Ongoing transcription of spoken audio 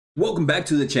Welcome back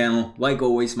to the channel. Like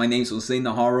always, my name is Jose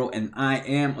Najarro and I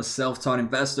am a self-taught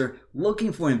investor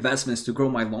looking for investments to grow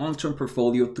my long-term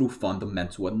portfolio through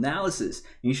fundamental analysis.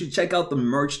 And you should check out the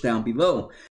merch down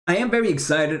below. I am very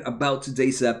excited about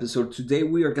today's episode. Today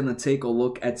we are going to take a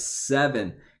look at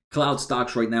 7 cloud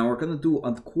stocks right now. We're going to do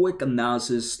a quick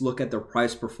analysis, look at their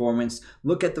price performance,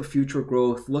 look at the future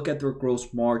growth, look at their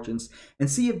gross margins, and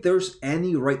see if there's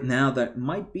any right now that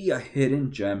might be a hidden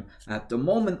gem at the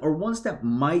moment or ones that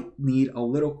might need a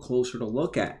little closer to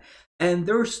look at. And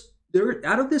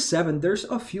out of this 7, there's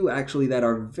a few actually that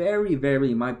are very,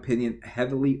 in my opinion,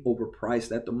 heavily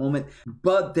overpriced at the moment.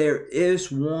 But there is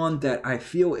one that I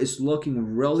feel is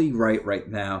looking really right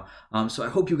now. So I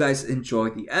hope you guys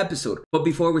enjoyed the episode. But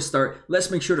before we start,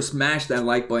 let's make sure to smash that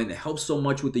like button. It helps so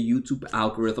much with the YouTube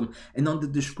algorithm. And on the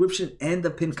description and the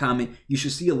pinned comment, you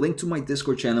should see a link to my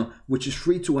Discord channel, which is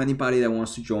free to anybody that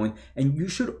wants to join. And you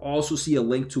should also see a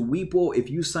link to Webull. If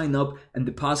you sign up and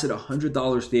deposit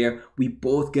 $100 there, we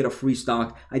both get a free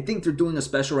stock. I think they're doing a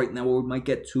special right now where we might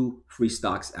get 2 free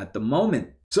stocks at the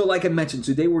moment. So like I mentioned,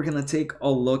 today we're going to take a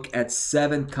look at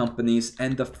 7 companies,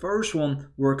 and the first one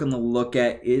we're going to look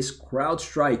at is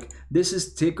CrowdStrike. This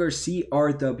is ticker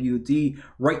CRWD.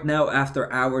 Right now,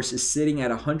 after hours, is sitting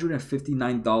at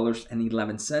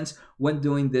 $159.11 when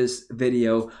doing this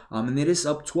video, and it is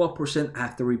up 12%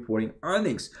 after reporting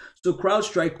earnings. So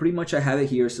CrowdStrike, pretty much I have it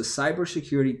here, is a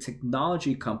cybersecurity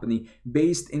technology company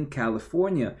based in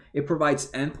California. It provides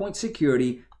endpoint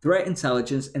security, threat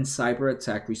intelligence, and cyber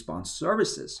attack response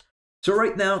services. So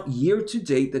right now, year to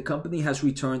date, the company has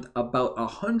returned about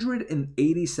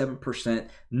 187%,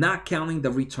 not counting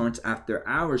the returns after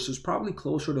hours. So it's probably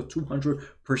closer to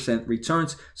 200%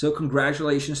 returns. So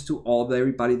congratulations to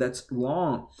everybody that's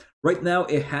long. Right now,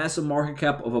 it has a market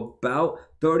cap of about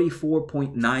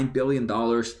 $34.9 billion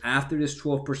after this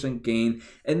 12% gain,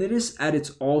 and it is at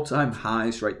its all-time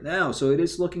highs right now. So it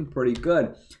is looking pretty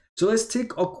good. So let's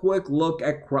take a quick look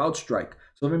at CrowdStrike.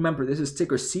 So remember, this is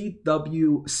ticker CRWD.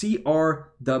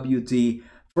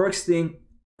 First thing,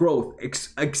 growth,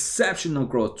 exceptional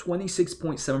growth,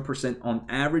 26.7% on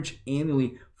average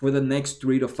annually for the next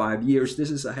 3 to 5 years. This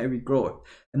is a heavy growth.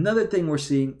 Another thing we're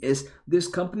seeing is this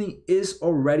company is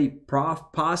already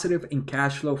positive in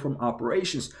cash flow from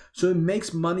operations. So it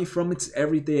makes money from its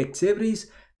everyday activities.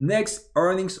 Next,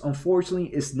 earnings, unfortunately,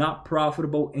 is not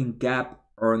profitable in GAAP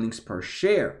earnings per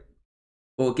share.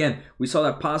 Well, again, we saw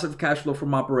that positive cash flow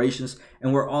from operations,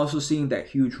 and we're also seeing that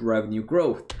huge revenue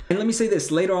growth. And let me say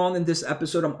this, later on in this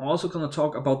episode, I'm also going to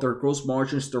talk about their gross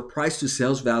margins, their price to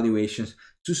sales valuations,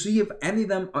 to see if any of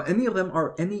them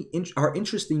are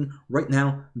interesting right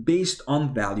now based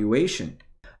on valuation.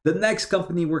 The next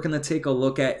company we're going to take a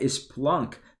look at is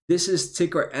Splunk. This is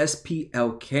ticker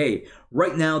SPLK.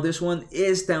 Right now, this one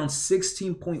is down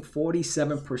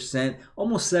 16.47%,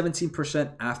 almost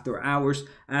 17% after hours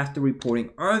after reporting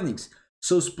earnings.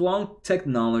 So Splunk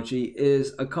Technology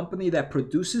is a company that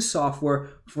produces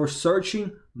software for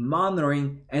searching,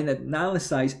 monitoring, and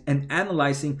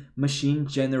analyzing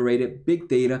machine-generated big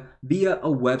data via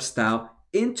a web-style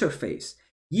interface.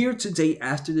 Year to date,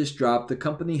 after this drop, the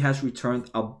company has returned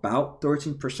about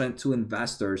 13% to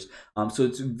investors. So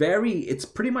it's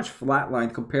pretty much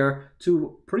flatlined compared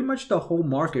to pretty much the whole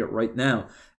market right now.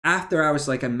 After hours,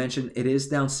 like I mentioned, it is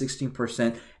down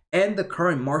 16%. And the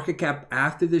current market cap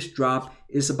after this drop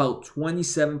is about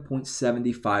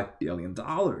 $27.75 billion.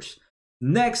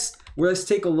 Next, let's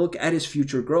take a look at its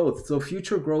future growth. So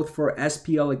future growth for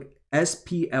SPLK is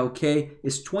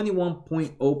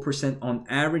 21.0% on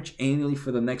average annually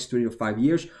for the next 3 to 5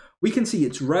 years. We can see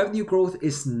its revenue growth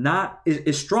is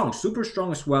strong, super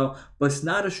strong as well, but it's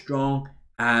not as strong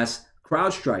as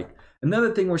CrowdStrike.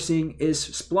 Another thing we're seeing is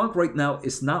Splunk right now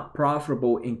is not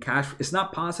profitable in cash. It's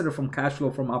not positive from cash flow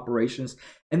from operations,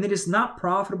 and it is not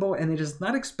profitable, and it is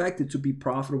not expected to be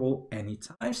profitable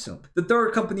anytime soon. The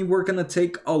third company we're going to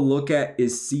take a look at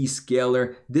is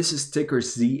Zscaler. This is ticker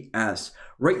ZS.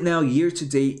 Right now, year to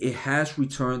date, it has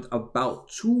returned about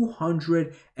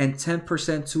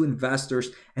 210% to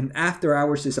investors, and after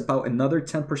hours is about another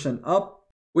 10% up.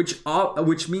 Which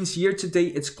means year to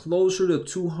date, it's closer to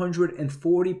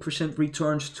 240%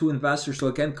 returns to investors. So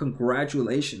again,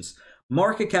 congratulations.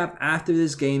 Market cap after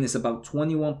this gain is about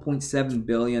 $21.7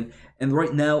 billion. And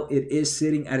right now it is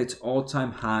sitting at its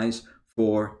all-time highs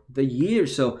for the year.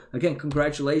 So again,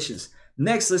 congratulations.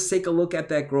 Next, let's take a look at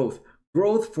that growth.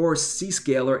 Growth for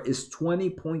Zscaler is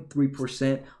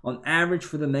 20.3% on average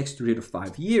for the next 3 to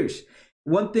 5 years.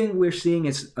 One thing we're seeing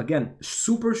is, again,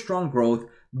 super strong growth.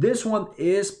 This one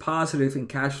is positive in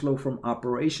cash flow from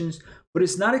operations, but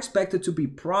it's not expected to be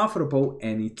profitable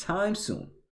anytime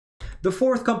soon. The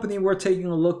fourth company we're taking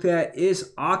a look at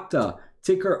is OKTA,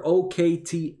 ticker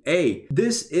OKTA.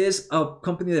 This is a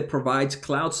company that provides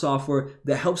cloud software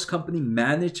that helps companies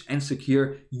manage and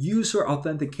secure user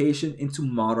authentication into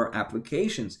modern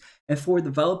applications, and for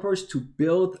developers to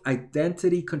build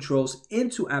identity controls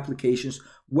into applications,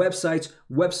 websites,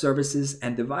 web services,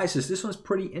 and devices. This one's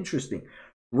pretty interesting.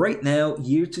 Right now,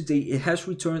 year to date, it has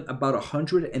returned about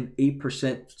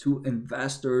 108% to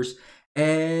investors,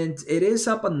 and it is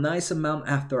up a nice amount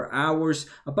after hours,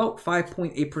 about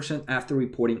 5.8% after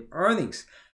reporting earnings.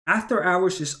 After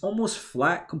hours is almost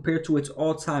flat compared to its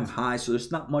all-time high, so there's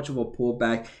not much of a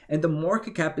pullback, and the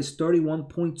market cap is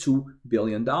 $31.2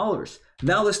 billion.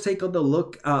 Now let's take a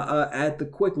look at the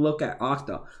quick look at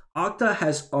OKTA. OKTA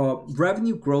has a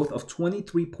revenue growth of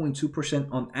 23.2%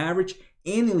 on average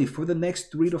annually for the next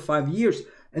 3 to 5 years.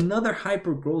 Another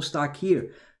hyper growth stock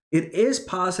here. It is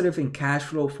positive in cash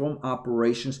flow from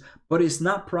operations, but it's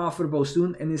not profitable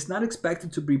soon, and it's not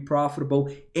expected to be profitable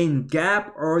in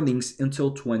GAAP earnings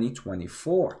until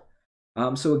 2024.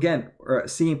 So again, we're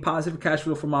seeing positive cash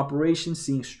flow from operations,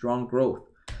 seeing strong growth.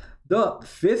 The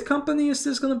fifth company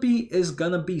is gonna be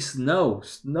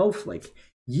Snowflake.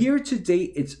 Year to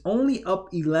date, it's only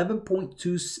up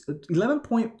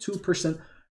 11.2%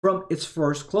 from its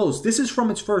first close. This is from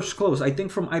its first close. I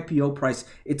think from IPO price,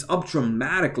 it's up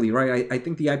dramatically, right? I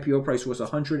think the IPO price was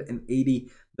 $180.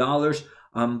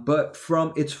 But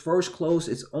from its first close,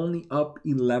 it's only up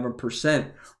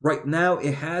 11%. Right now,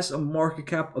 it has a market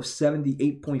cap of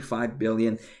 $78.5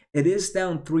 billion. It is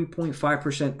down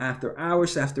 3.5% after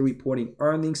hours after reporting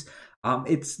earnings.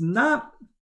 It's not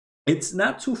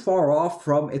too far off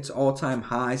from its all-time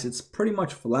highs. It's pretty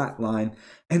much flatline.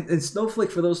 And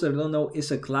Snowflake, for those that don't know, is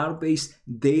a cloud-based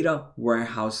data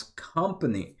warehouse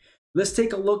company. Let's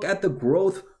take a look at the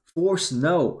growth for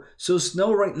Snow. So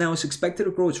Snow right now is expected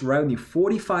to grow its revenue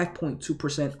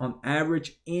 45.2% on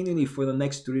average annually for the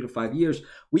next 3 to 5 years.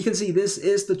 We can see this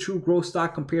is the true growth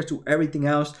stock compared to everything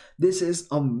else. This is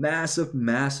a massive,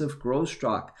 massive growth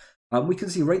stock. We can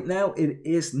see right now it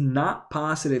is not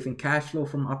positive in cash flow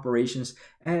from operations,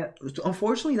 and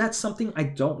unfortunately that's something I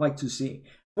don't like to see.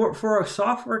 For a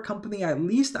software company, at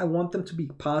least I want them to be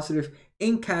positive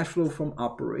in cash flow from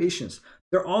operations.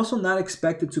 They're also not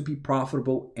expected to be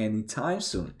profitable anytime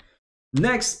soon.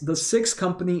 Next, the sixth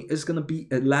company is going to be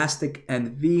Elastic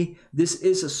NV. This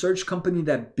is a search company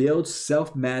that builds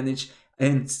self-managed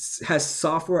and has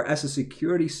software as a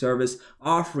security service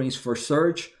offerings for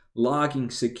search, logging,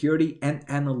 security, and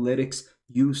analytics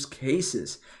use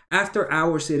cases. After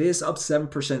hours, it is up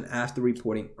 7% after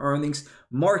reporting earnings.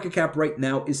 Market cap right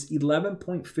now is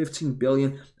 $11.15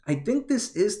 billion. I think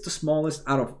this is the smallest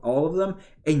out of all of them,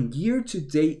 and year to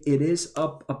date it is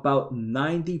up about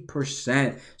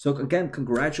 90%. So again,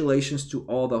 congratulations to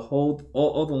all the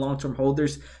long-term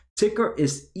holders. Ticker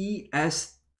is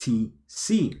ESTC.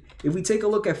 If we take a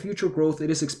look at future growth,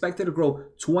 it is expected to grow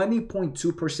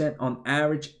 20.2% on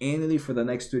average annually for the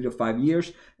next 3 to 5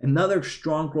 years. Another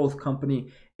strong growth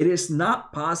company. It is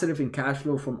not positive in cash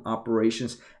flow from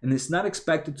operations, and it's not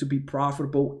expected to be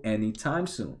profitable anytime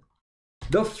soon.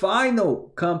 The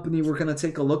final company we're going to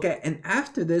take a look at, and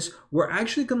after this, we're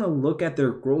actually going to look at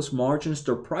their gross margins,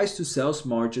 their price to sales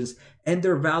margins, and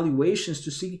their valuations to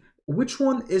see which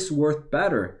one is worth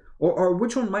better. Or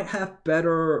which one might have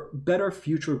better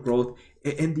future growth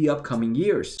in the upcoming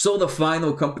years. So the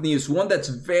final company is one that's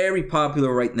very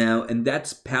popular right now, and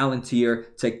that's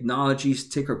Palantir Technologies,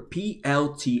 ticker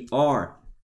PLTR.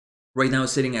 Right now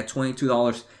it's sitting at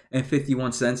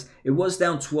 $22.51. It was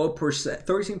down 12%,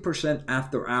 13%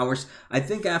 after hours. I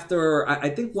think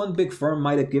one big firm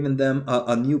might have given them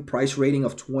a new price rating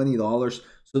of $20.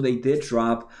 So they did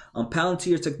drop.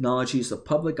 Palantir Technology is a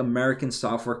public American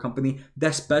software company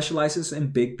that specializes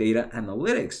in big data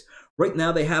analytics. Right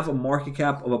now, they have a market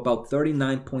cap of about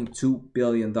 $39.2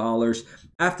 billion.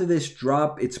 After this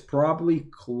drop, it's probably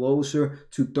closer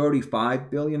to $35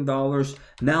 billion.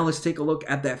 Now let's take a look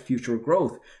at that future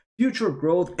growth. Future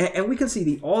growth, and we can see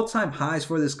the all-time highs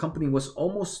for this company was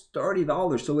almost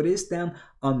 $30. So it is down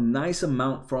a nice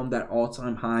amount from that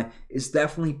all-time high. It's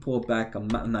definitely pulled back a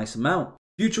nice amount.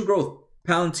 Future growth,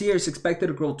 Palantir is expected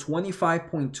to grow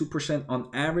 25.2% on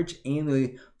average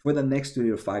annually for the next 3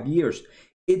 to 5 years.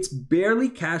 It's barely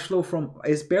positive from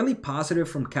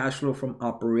cash flow from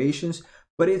operations,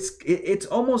 but it's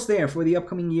almost there. For the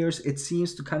upcoming years, it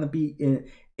seems to kind of be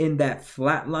in that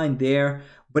flat line there,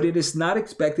 but it is not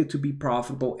expected to be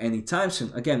profitable anytime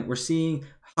soon. Again, we're seeing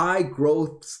high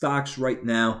growth stocks right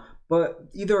now, but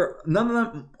either none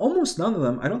of them, almost none of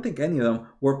them, I don't think any of them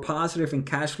were positive in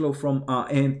cash flow from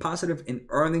and positive in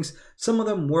earnings. Some of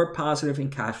them were positive in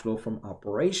cash flow from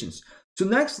operations. So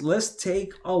next, let's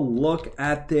take a look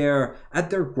at their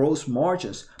gross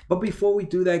margins. But before we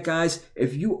do that, guys,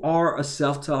 if you are a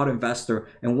self-taught investor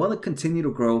and want to continue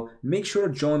to grow, make sure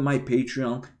to join my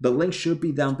Patreon. The link should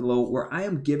be down below, where I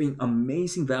am giving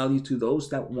amazing value to those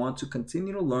that want to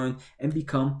continue to learn and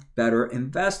become better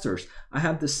investors. I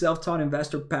have the self-taught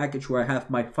investor package where I have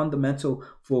my fundamental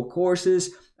full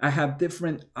courses. I have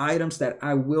different items that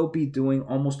I will be doing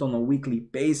almost on a weekly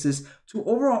basis to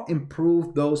overall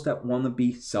improve those that want to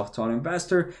be self-taught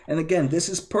investor. And again, this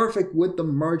is perfect with the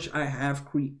merch I have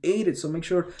created, so make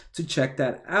sure to check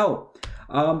that out.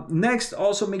 Next,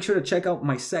 also make sure to check out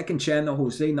my second channel,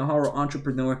 Jose Najarro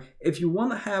Entrepreneur. If you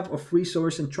want to have a free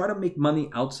source and try to make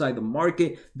money outside the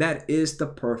market, that is the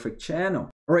perfect channel.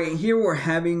 All right, here we're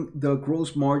having the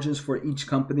gross margins for each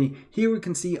company. Here we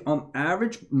can see on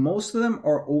average, most of them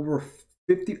are over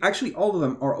 50, actually all of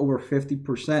them are over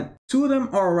 50%. Two of them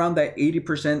are around that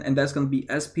 80%, and that's going to be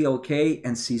SPLK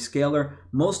and Zscaler.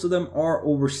 Most of them are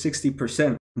over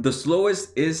 60%. The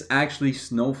slowest is actually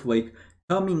Snowflake,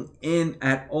 coming in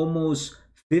at almost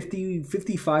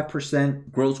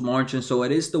 55% gross margin. So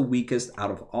it is the weakest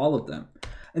out of all of them.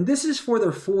 And this is for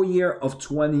their full year of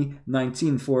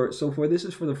 2019. This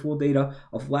is for the full data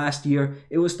of last year.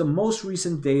 It was the most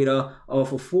recent data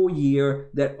of a full year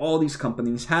that all these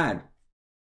companies had.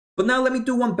 But now let me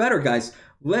do one better, guys.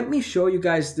 Let me show you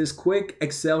guys this quick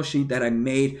Excel sheet that I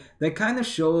made that kind of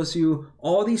shows you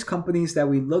all these companies that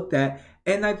we looked at.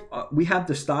 And we have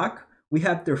the stock, we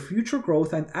have their future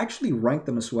growth, and actually ranked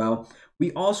them as well.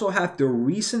 We also have their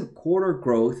recent quarter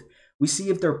growth. We see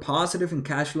if they're positive in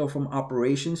cash flow from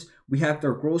operations. We have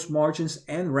their gross margins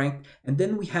and ranked, and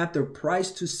then we have their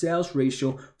price to sales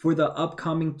ratio for the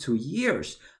upcoming 2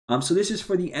 years. So this is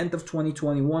for the end of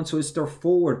 2021. So it's their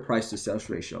forward price to sales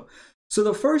ratio. So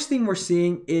the first thing we're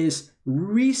seeing is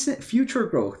recent future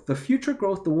growth. The future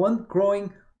growth, the one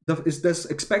growing, that's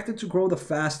expected to grow the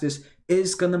fastest,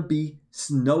 is gonna be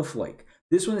Snowflake.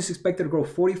 This one is expected to grow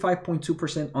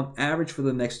 45.2% on average for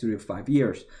the next 3 to 5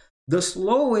 years. The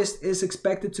slowest is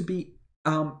expected to be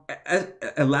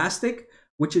Elastic,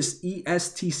 which is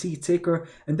ESTC ticker,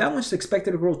 and that one's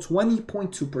expected to grow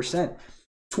 20.2%.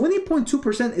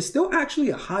 20.2% is still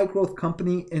actually a high growth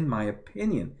company in my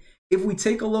opinion. If we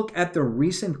take a look at the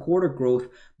recent quarter growth,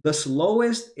 the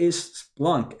slowest is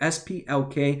Splunk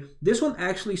SPLK. This one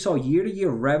actually saw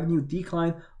year-to-year revenue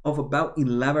decline of about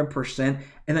 11%,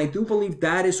 and I do believe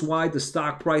that is why the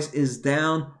stock price is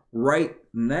down right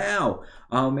now,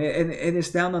 and it's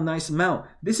down a nice amount.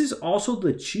 This is also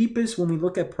the cheapest when we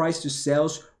look at price to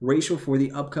sales ratio for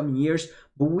the upcoming years,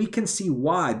 but we can see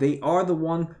why. They are the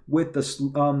one with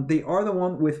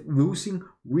losing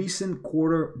recent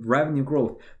quarter revenue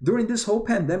growth. During this whole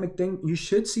pandemic thing, you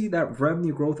should see that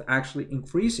revenue growth actually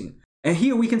increasing. And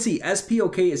here we can see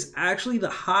SPLK is actually the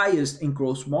highest in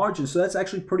gross margin, so that's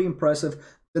actually pretty impressive.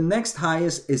 The next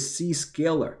highest is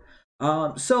Zscaler.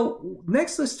 So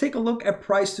next, let's take a look at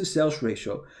price to sales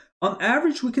ratio. On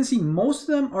average, we can see most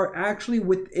of them are actually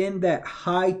within that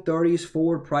high 30s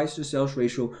forward price to sales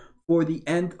ratio for the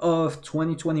end of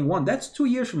 2021. That's 2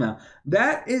 years from now.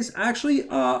 That is actually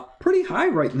pretty high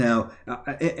right now,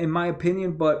 in my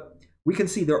opinion, but we can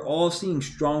see they're all seeing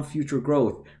strong future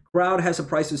growth. Crowd has a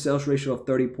price to sales ratio of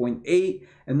 30.8.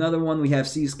 Another one, we have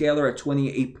Zscaler at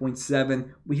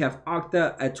 28.7. We have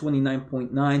OKTA at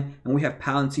 29.9. And we have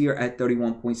Palantir at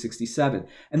 31.67.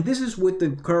 And this is with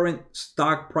the current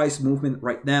stock price movement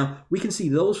right now. We can see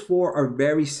those four are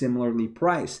very similarly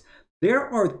priced. There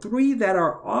are three that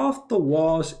are off the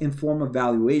walls in form of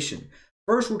valuation.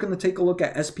 First, we're going to take a look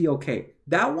at SPLK.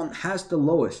 That one has the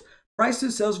lowest. Price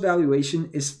to sales valuation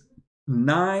is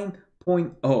 9.0.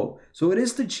 So it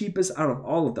is the cheapest out of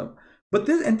all of them. But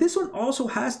this one also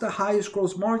has the highest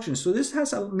gross margin. So this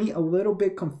has me a little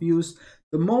bit confused.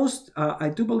 The most, I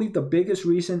do believe the biggest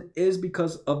reason is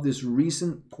because of this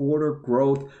recent quarter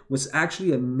growth was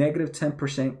actually a negative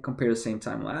 10% compared to the same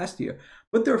time last year.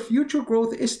 But their future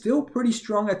growth is still pretty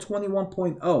strong at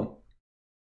 21.0.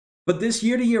 But this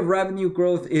year-to-year revenue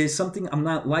growth is something I'm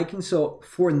not liking. So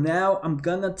for now, I'm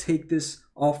gonna take this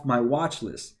off my watch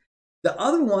list. The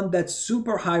other one that's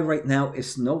super high right now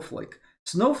is Snowflake.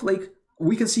 Snowflake,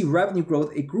 we can see revenue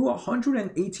growth. It grew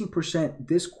 118%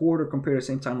 this quarter compared to the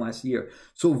same time last year.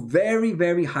 So very,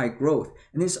 very high growth.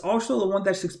 And it's also the one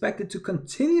that's expected to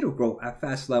continue to grow at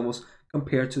fast levels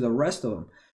compared to the rest of them.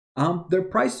 Their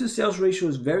price to sales ratio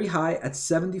is very high at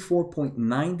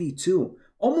 74.92,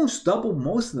 almost double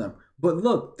most of them. But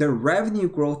look, their revenue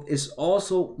growth is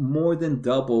also more than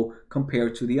double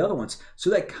compared to the other ones. So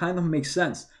that kind of makes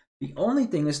sense. The only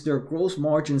thing is their gross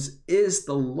margins is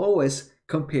the lowest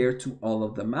compared to all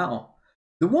of them out.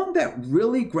 The one that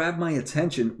really grabbed my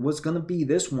attention was going to be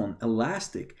this one,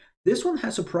 Elastic. This one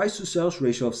has a price to sales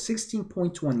ratio of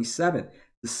 16.27,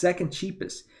 the second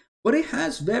cheapest. But it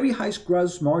has very high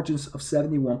gross margins of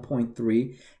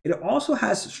 71.3. It also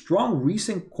has strong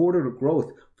recent quarter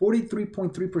growth,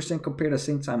 43.3% compared to the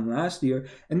same time last year.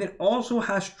 And it also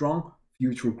has strong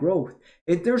future growth.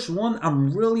 If there's one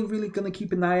I'm really going to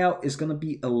keep an eye out, is going to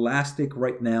be Elastic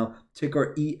right now,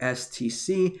 ticker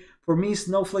ESTC. For me,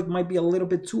 Snowflake might be a little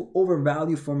bit too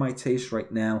overvalued for my taste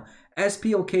right now.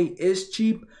 SPLK is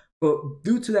cheap, but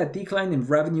due to that decline in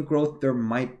revenue growth, there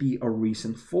might be a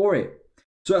reason for it.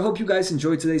 So I hope you guys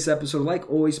enjoyed today's episode. Like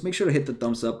always, make sure to hit the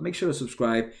thumbs up. Make sure to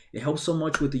subscribe. It helps so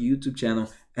much with the YouTube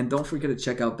channel. And don't forget to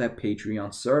check out that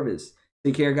Patreon service.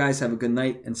 Take care, guys. Have a good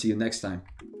night and see you next time.